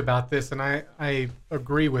talked about this, and I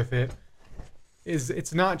agree with it.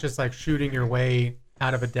 It's not just like shooting your way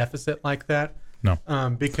out of a deficit like that. No.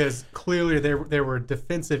 Because clearly there were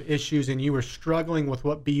defensive issues, and you were struggling with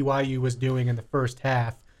what BYU was doing in the first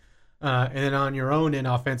half. And then on your own end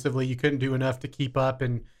offensively, you couldn't do enough to keep up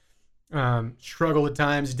and struggle at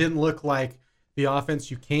times. It didn't look like the offense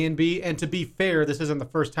you can be. And to be fair, this isn't the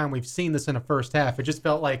first time we've seen this in a first half. It just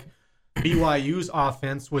felt like BYU's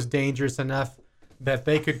offense was dangerous enough that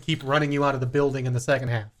they could keep running you out of the building in the second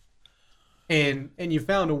half. And you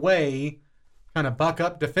found a way kind of buck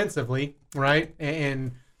up defensively, right?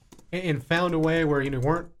 And found a way where you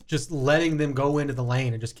weren't just letting them go into the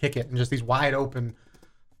lane and just kick it and just these wide open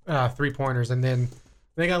 3-pointers. And then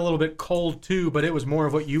they got a little bit cold too, but it was more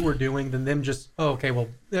of what you were doing than them just, oh, okay, well,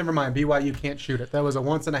 never mind. BYU can't shoot it. That was a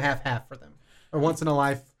once in a half for them, or once in a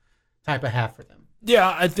life type of half for them.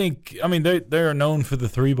 Yeah, I think, they are known for the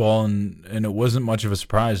 3-ball, and it wasn't much of a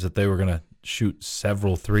surprise that they were going to shoot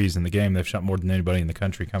several threes in the game. They've shot more than anybody in the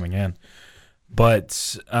country coming in.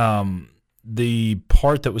 But the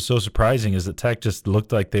part that was so surprising is that Tech just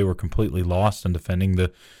looked like they were completely lost in defending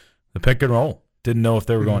the pick and roll. Didn't know if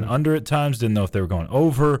they were going under at times, didn't know if they were going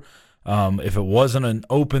over. If it wasn't an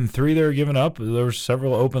open 3 they were giving up, there were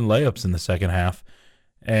several open layups in the second half.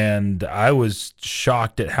 And I was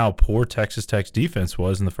shocked at how poor Texas Tech's defense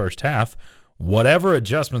was in the first half. Whatever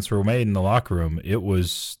adjustments were made in the locker room, it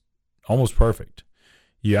was almost perfect.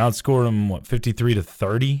 You outscored them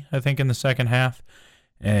 53-30, I think, in the second half,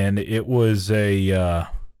 and it was a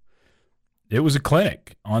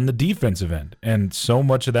clinic on the defensive end, and so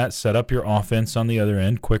much of that set up your offense on the other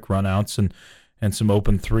end, quick runouts and some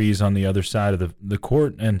open threes on the other side of the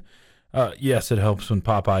court. And yes, it helps when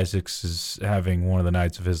Pop Isaacs is having one of the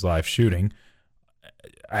nights of his life shooting.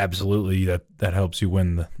 absolutely that helps you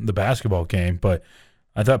win the basketball game. But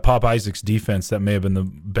I thought Pop Isaac's defense, that may have been the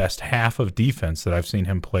best half of defense that I've seen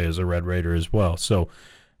him play as a Red Raider as well. So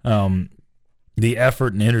the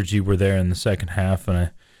effort and energy were there in the second half,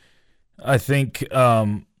 and I think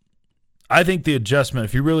the adjustment,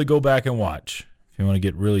 if you really go back and watch, if you want to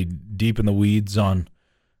get really deep in the weeds on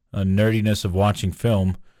nerdiness of watching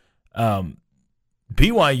film,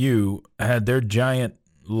 BYU had their giant,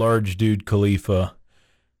 large dude Khalifa.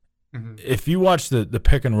 Mm-hmm. If you watch the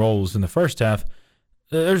pick and rolls in the first half,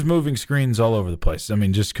 there's moving screens all over the place. I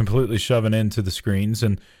mean, just completely shoving into the screens.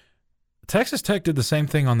 And Texas Tech did the same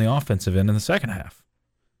thing on the offensive end in the second half.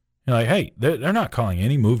 You're like, hey, they're not calling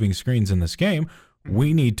any moving screens in this game.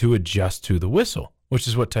 We need to adjust to the whistle, which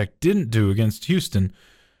is what Tech didn't do against Houston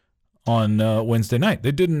on Wednesday night.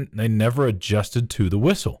 They never adjusted to the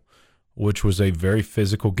whistle, which was a very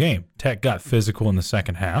physical game. Tech got physical in the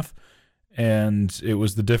second half, and it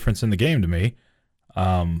was the difference in the game to me.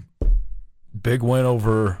 Big win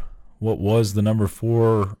over what was the number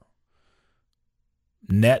 4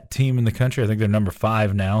 net team in the country. I think they're number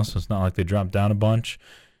 5 now, so it's not like they dropped down a bunch,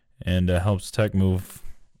 and helps Tech move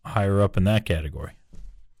higher up in that category.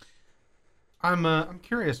 I'm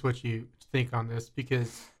curious what you think on this,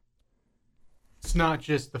 because it's not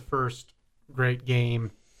just the first great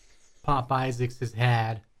game Pop Isaacs has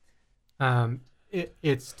had.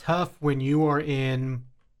 It's tough when you are in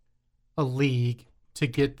a league to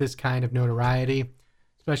get this kind of notoriety,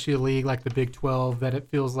 especially a league like the Big 12, that it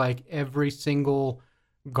feels like every single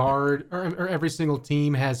guard or every single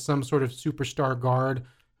team has some sort of superstar guard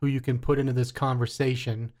who you can put into this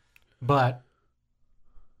conversation. But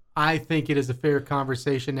I think it is a fair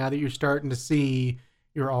conversation now that you're starting to see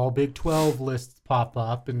your all Big 12 lists pop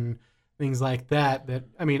up and things like that.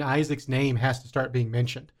 I mean, Isaac's name has to start being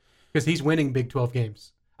mentioned because he's winning Big 12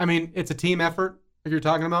 games. I mean, it's a team effort that you're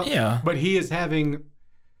talking about. Yeah. But he is having,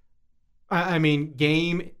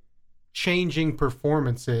 game-changing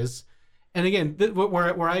performances. And again,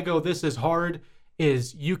 where I go, this is hard,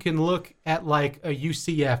 is you can look at like a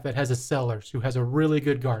UCF that has a Sellers who has a really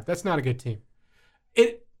good guard. That's not a good team.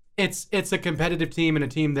 It's a competitive team and a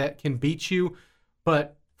team that can beat you,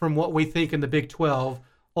 but from what we think in the Big 12,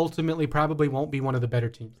 ultimately probably won't be one of the better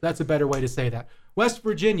teams. That's a better way to say that. West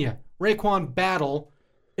Virginia, Raekwon Battle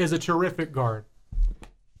is a terrific guard.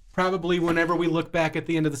 Probably whenever we look back at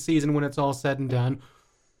the end of the season when it's all said and done,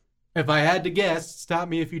 if I had to guess, stop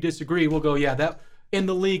me if you disagree, we'll go, yeah, that in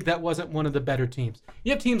the league, that wasn't one of the better teams.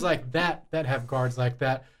 You have teams like that have guards like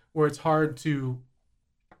that where it's hard to,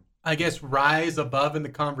 I guess, rise above in the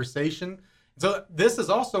conversation. So this is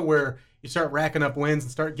also where you start racking up wins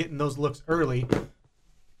and start getting those looks early.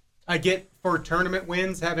 I get for tournament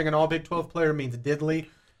wins, having an all Big 12 player means diddly,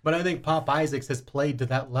 but I think Pop Isaacs has played to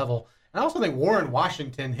that level. I also think Warren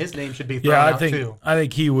Washington, his name should be thrown out too. I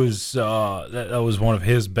think he was that was one of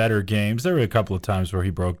his better games. There were a couple of times where he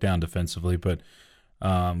broke down defensively, but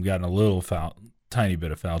got in a little tiny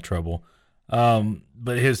bit of foul trouble.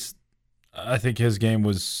 But I think his game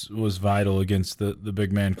was vital against the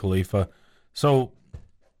big man Khalifa. So,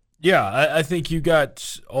 yeah, I think you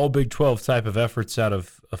got all Big 12 type of efforts out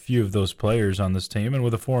of a few of those players on this team. And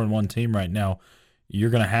with a 4-1 team right now, you're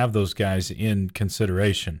going to have those guys in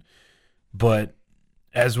consideration. But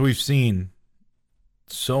as we've seen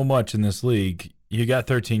so much in this league, you got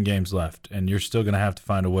 13 games left, and you're still going to have to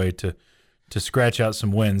find a way to scratch out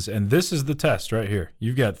some wins. And this is the test right here.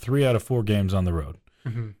 You've got 3 out of 4 games on the road.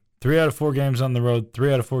 Mm-hmm. 3 out of 4 games on the road,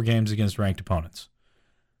 3 out of 4 games against ranked opponents.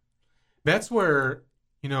 That's where,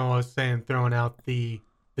 I was saying throwing out the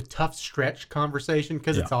tough stretch conversation,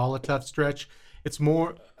 because it's all a tough stretch. It's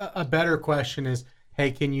more a better question is,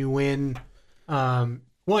 hey, can you win?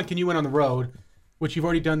 Can you win on the road, which you've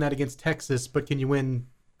already done that against Texas, but can you win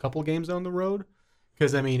a couple games on the road?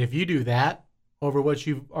 Because, if you do that over what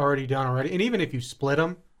you've already done already, and even if you split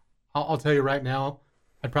them, I'll tell you right now,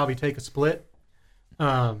 I'd probably take a split.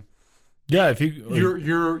 If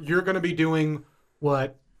you're going to be doing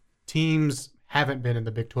what teams haven't been in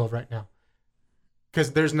the Big 12 right now.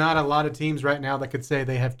 Because there's not a lot of teams right now that could say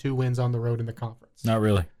they have 2 wins on the road in the conference. Not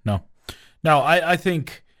really, no. Now, I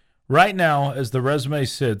think right now, as the resume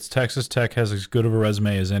sits, Texas Tech has as good of a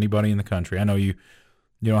resume as anybody in the country. I know you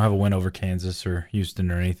don't have a win over Kansas or Houston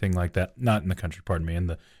or anything like that. Not in the country, pardon me, in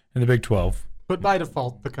the Big 12. But by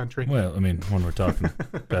default, the country. Well, when we're talking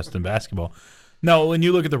best in basketball. No, when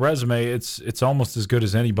you look at the resume, it's almost as good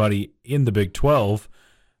as anybody in the Big 12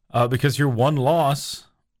 because your one loss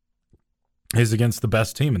is against the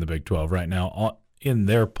best team in the Big 12 right now in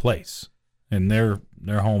their place, in their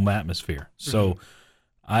home atmosphere. So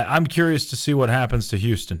I'm curious to see what happens to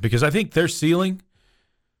Houston because I think their ceiling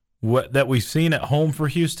that we've seen at home for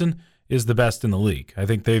Houston is the best in the league. I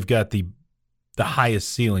think they've got the highest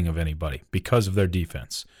ceiling of anybody because of their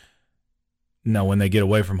defense. Now, when they get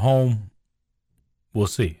away from home, we'll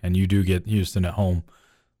see. And you do get Houston at home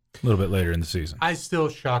a little bit later in the season.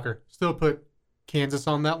 Still put Kansas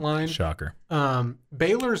on that line. Shocker.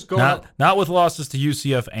 Baylor's going not with losses to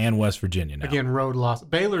UCF and West Virginia now. Again, road loss.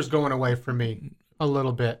 Baylor's going away for me a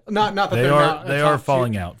little bit. Not that they are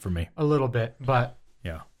falling out for me a little bit, but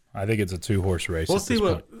yeah, I think it's a 2-horse race. We'll see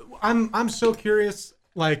what I'm so curious.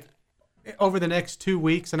 Like over the next 2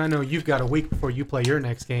 weeks, and I know you've got a week before you play your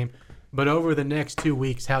next game, but over the next 2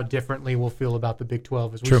 weeks, how differently we'll feel about the Big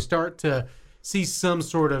 12 as we start to see some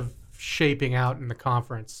sort of shaping out in the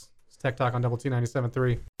conference. It's Tech Talk on Double T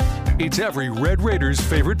 97.3. It's every Red Raiders'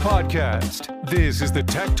 favorite podcast. This is the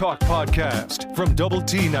Tech Talk Podcast from Double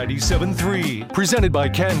T 97.3, presented by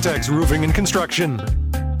Cantex Roofing and Construction.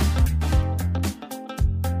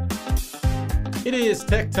 It is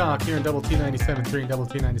Tech Talk here on Double T 97.3 and Double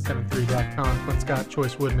T 97.3.com. Clint, Scott,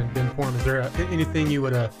 Chois, Woodman, Ben Form. Is there anything you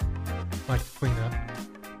would like to clean up?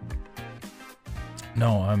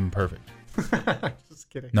 No, I'm perfect. Just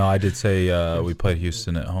kidding. No, I did say we played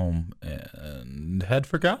Houston at home and had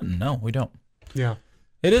forgotten. No, we don't. Yeah.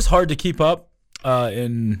 It is hard to keep up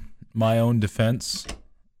in my own defense.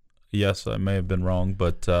 Yes, I may have been wrong,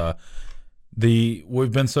 but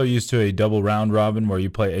we've been so used to a double round robin where you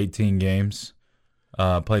play 18 games,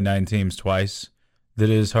 play 9 teams twice, that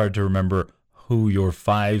it is hard to remember who your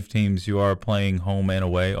 5 teams you are playing home and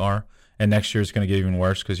away are. And next year it's going to get even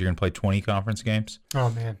worse because you're going to play 20 conference games. Oh,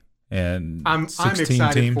 man. And I'm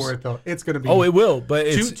excited teams. for it, though. It's going to be. Oh, it will, but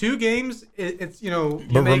it's two games. It's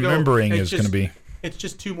but remembering is going to be. It's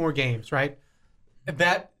just 2 more games, right?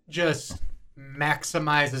 That just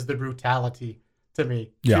maximizes the brutality to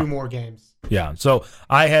me. Yeah. 2 more games. Yeah. So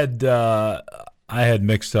I had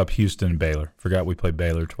mixed up Houston and Baylor. Forgot we played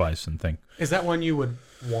Baylor twice and thing. Is that one you would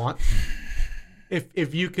want?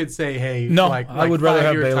 If you could say, hey, no, like I would rather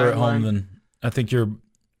have Baylor timeline. at home than I think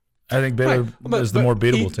Baylor is the more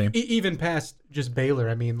beatable team. Even past just Baylor,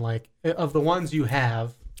 I mean, like of the ones you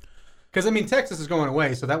have, because I mean Texas is going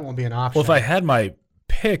away, so that won't be an option. Well, if I had my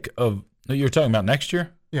pick of, you're talking about next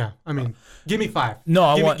year? Yeah, I mean, give me 5.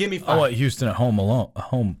 No, give me 5. I want Houston at home alone.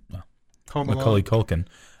 Macaulay Culkin.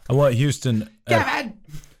 I want Houston at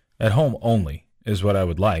home only is what I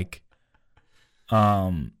would like.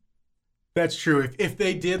 That's true. If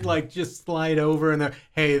they did like just slide over and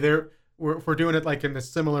we're doing it like in a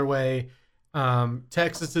similar way.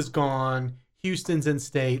 Texas is gone. Houston's in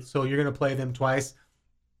state, so you're going to play them twice.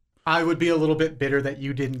 I would be a little bit bitter that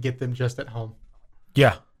you didn't get them just at home.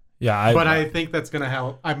 Yeah. I think that's going to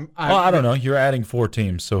help. I don't know. You're adding 4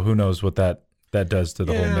 teams, so who knows what that does to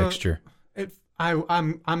the whole mixture.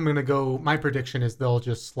 I'm going to go. My prediction is they'll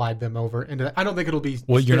just slide them over into. I don't think it'll be.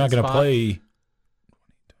 Well, you're not going to play.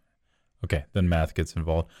 Okay, then math gets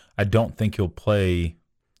involved. I don't think you'll play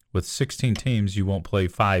with 16 teams. You won't play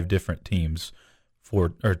 5 different teams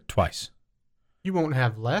twice. You won't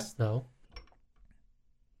have less though,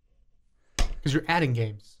 because you're adding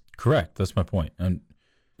games. Correct. That's my point. And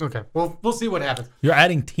okay, well, we'll see what happens. You're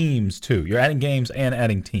adding teams too. You're adding games and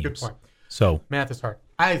adding teams. Good point. So math is hard.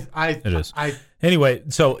 It is. Anyway,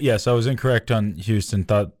 so yes, I was incorrect on Houston.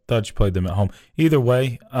 Thought you played them at home. Either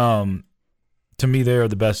way, to me, they are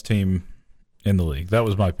the best team in the league. That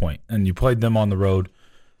was my point. And you played them on the road.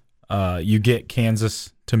 You get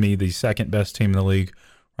Kansas, to me, the second best team in the league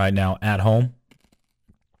right now at home.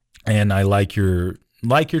 And I like your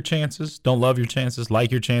chances. Don't love your chances.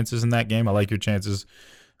 Like your chances in that game. I like your chances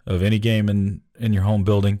of any game in your home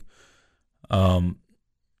building.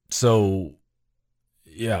 So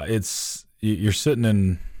yeah, you're sitting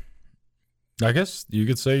in. I guess you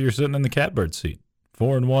could say you're sitting in the catbird seat.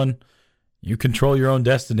 4-1. You control your own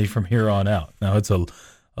destiny from here on out. Now it's a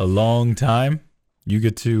long time. You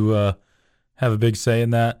get to have a big say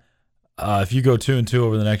in that. If you go 2-2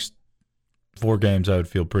 over the next 4 games, I would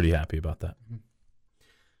feel pretty happy about that.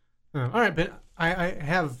 All right, Ben. I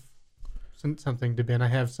have something to Ben. I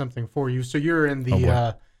have something for you. So you're in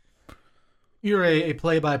the you're a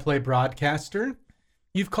play-by-play broadcaster.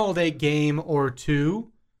 You've called a game or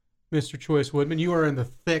 2, Mr. Chois Woodman. You are in the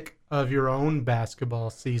thick of your own basketball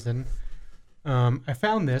season. I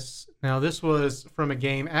found this. Now, this was from a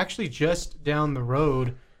game actually just down the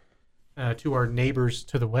road to our neighbors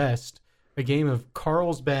to the west, a game of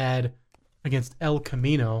Carlsbad against El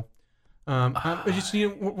Camino.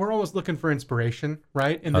 We're always looking for inspiration,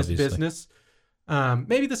 right, in this business.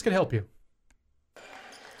 Maybe this could help you.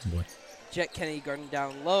 Boy. Jet Kennedy guarding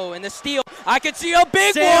down low, and the steal. I can see a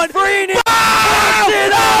big one. Oh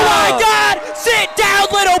my God! Sit down,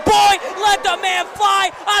 little boy!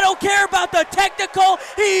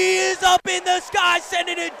 sky,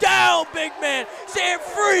 sending it down, big man.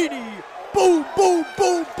 Sanfredi. Boom, boom,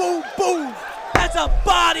 boom, boom, boom. That's a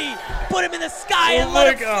body. Put him in the sky and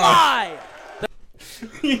let him fly.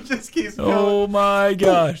 He just keeps going. Oh my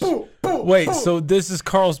gosh. Wait, so this is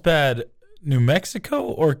Carlsbad, New Mexico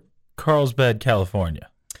or Carlsbad, California?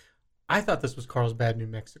 I thought this was Carlsbad, New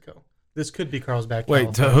Mexico. This could be Carlsbad,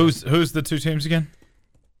 Wait, California. who's the two teams again?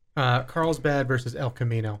 Carlsbad versus El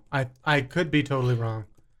Camino. I could be totally wrong.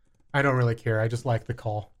 I don't really care. I just like the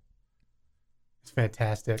call. It's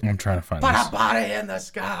fantastic. I'm trying to find Put this. a body in the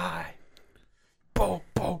sky. Boom,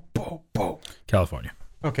 boom, boom, boom. California.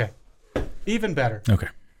 Okay. Even better. Okay.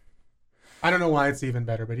 I don't know why it's even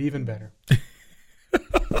better, but even better. Are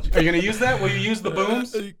you going to use that? Will you use the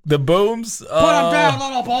booms? The booms? Put him down,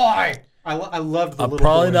 little boy. I loved the I'm little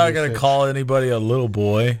probably boy not going to usage. call anybody a little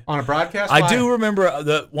boy. On a broadcast? I do remember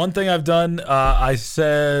the one thing I've done. I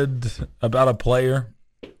said about a player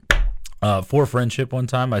for friendship one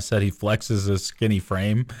time. I said he flexes his skinny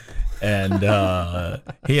frame, and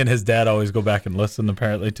he and his dad always go back and listen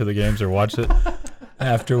apparently to the games or watch it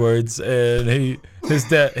afterwards. And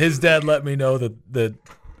his dad let me know that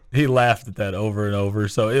he laughed at that over and over.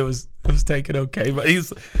 So it was taken okay, but he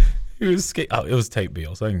was. Oh, it was Tate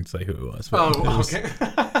Beals. I can say who it was. Okay.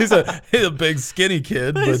 He's a big skinny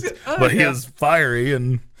kid, but he is fiery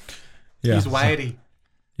and yeah. He's whitey.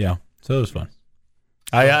 Yeah, so it was fun.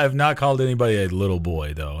 I have not called anybody a little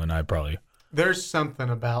boy though, and I probably There's something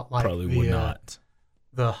about like probably would not.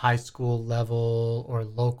 The high school level or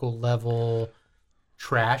local level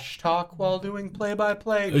trash talk while doing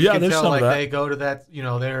play-by-play. You can there's tell some like of that. they go to that.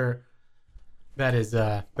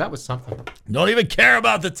 That was something. Don't even care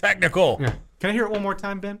about the technical. Yeah. Can I hear it one more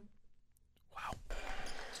time, Ben?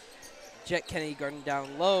 Jet Kennedy guarding down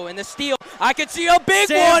low, and the steal. I can see a big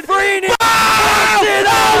one. Sanfredi.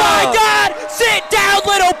 Oh my God! Sit down,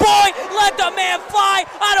 little boy. Let the man fly.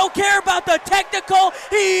 I don't care about the technical.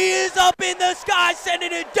 He is up in the sky,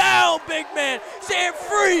 sending it down, big man.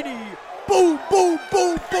 Sanfredi. Boom, boom,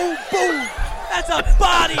 boom, boom, boom. That's a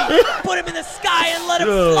body. Put him in the sky and let him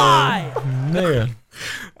fly. Man.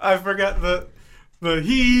 I forgot the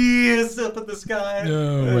he is up in the sky.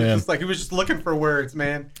 Oh, It was man. just like he was just looking for words,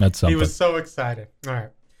 man. That's something. He was so excited. All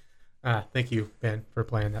right. Thank you, Ben, for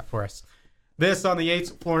playing that for us. This on the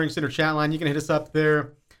Yates Flooring Center chat line. You can hit us up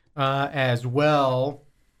there as well.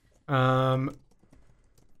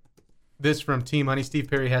 This from Team Money. Steve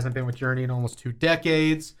Perry hasn't been with Journey in almost 2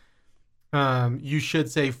 decades. You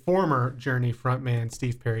should say former Journey frontman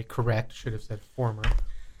Steve Perry. Correct. Should have said former.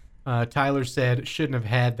 Tyler said shouldn't have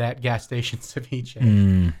had that gas station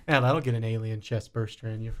ceviche. Yeah, that'll get an alien chest burster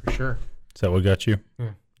in you for sure. Is that what got you?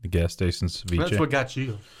 Yeah. The gas station ceviche? That's what got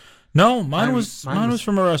you. No, mine was mine was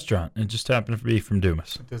from a restaurant. It just happened to be from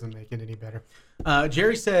Dumas. It doesn't make it any better.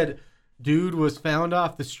 Jerry said, dude was found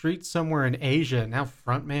off the street somewhere in Asia, now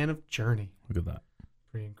frontman of Journey. Look at that.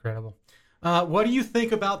 Pretty incredible. What do you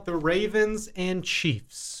think about the Ravens and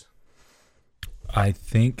Chiefs? I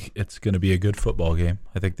think it's going to be a good football game.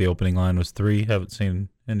 I think the opening line was 3. Haven't seen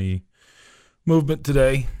any movement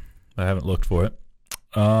today. I haven't looked for it.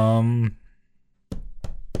 I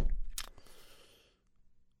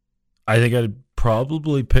think I'd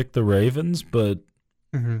probably pick the Ravens, but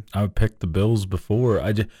I would pick the Bills before.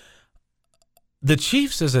 The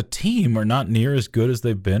Chiefs as a team are not near as good as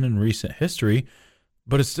they've been in recent history,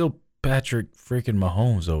 but it's still Patrick freaking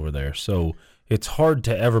Mahomes over there. So it's hard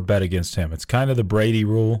to ever bet against him. It's kind of the Brady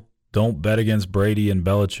rule. Don't bet against Brady and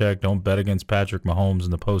Belichick. Don't bet against Patrick Mahomes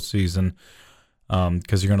in the postseason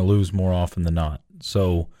because you're going to lose more often than not.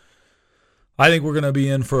 So I think we're going to be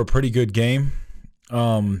in for a pretty good game.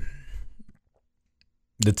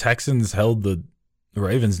 The Texans held the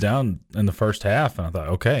Ravens down in the first half, and I thought,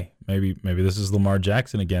 okay, maybe this is Lamar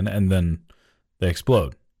Jackson again, and then they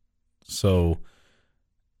explode. So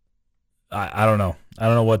I don't know. I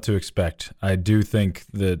don't know what to expect. I do think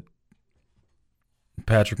that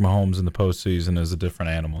Patrick Mahomes in the postseason is a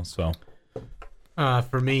different animal. So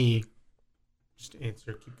for me, just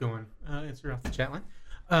answer, keep going. Answer off the chat line.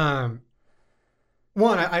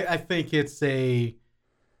 One, I think it's a.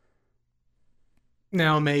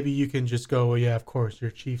 Now maybe you can just go, well, yeah, of course,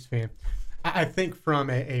 you're a Chiefs fan. I think from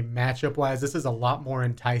a matchup-wise, this is a lot more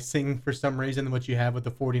enticing for some reason than what you have with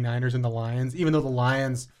the 49ers and the Lions. Even though the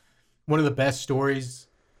Lions, one of the best stories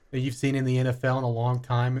that you've seen in the NFL in a long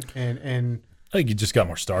time. And I think you just got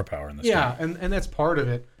more star power in this game. Yeah, and that's part of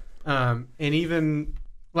it. And even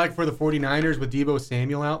like for the 49ers with Deebo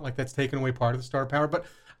Samuel out, like that's taken away part of the star power. But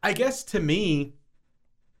I guess to me,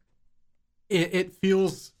 it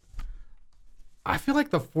feels... I feel like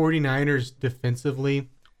the 49ers defensively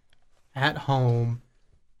at home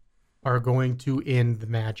are going to end the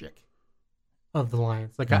magic of the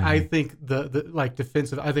Lions. Like I think the like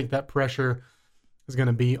defensive, I think that pressure is going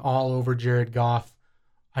to be all over Jared Goff.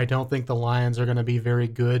 I don't think the Lions are going to be very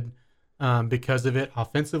good because of it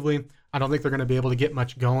offensively. I don't think they're going to be able to get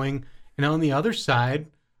much going. And on the other side,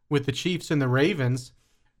 with the Chiefs and the Ravens,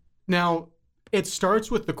 now it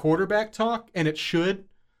starts with the quarterback talk, and it should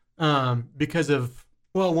because of,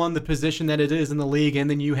 well, one, the position that it is in the league, and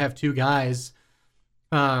then you have two guys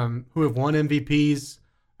who have won MVPs.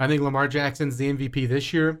 I think Lamar Jackson's the MVP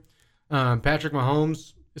this year. Patrick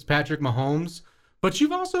Mahomes is Patrick Mahomes. But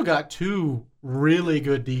you've also got two really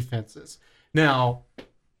good defenses. Now,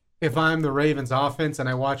 if I'm the Ravens offense and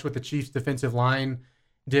I watch what the Chiefs defensive line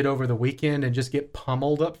did over the weekend and just get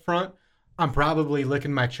pummeled up front, I'm probably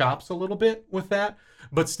licking my chops a little bit with that.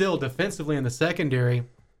 But still, defensively in the secondary,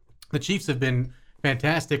 the Chiefs have been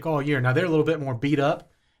fantastic all year. Now, they're a little bit more beat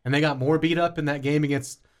up, and they got more beat up in that game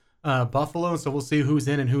against Buffalo, so we'll see who's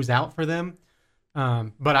in and who's out for them.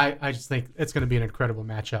 But I just think it's going to be an incredible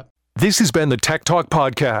matchup. This has been the Tech Talk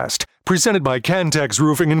Podcast, presented by Cantex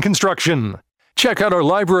Roofing and Construction. Check out our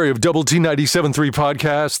library of Double T 97.3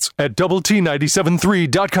 podcasts at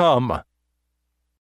doublet97.3.com.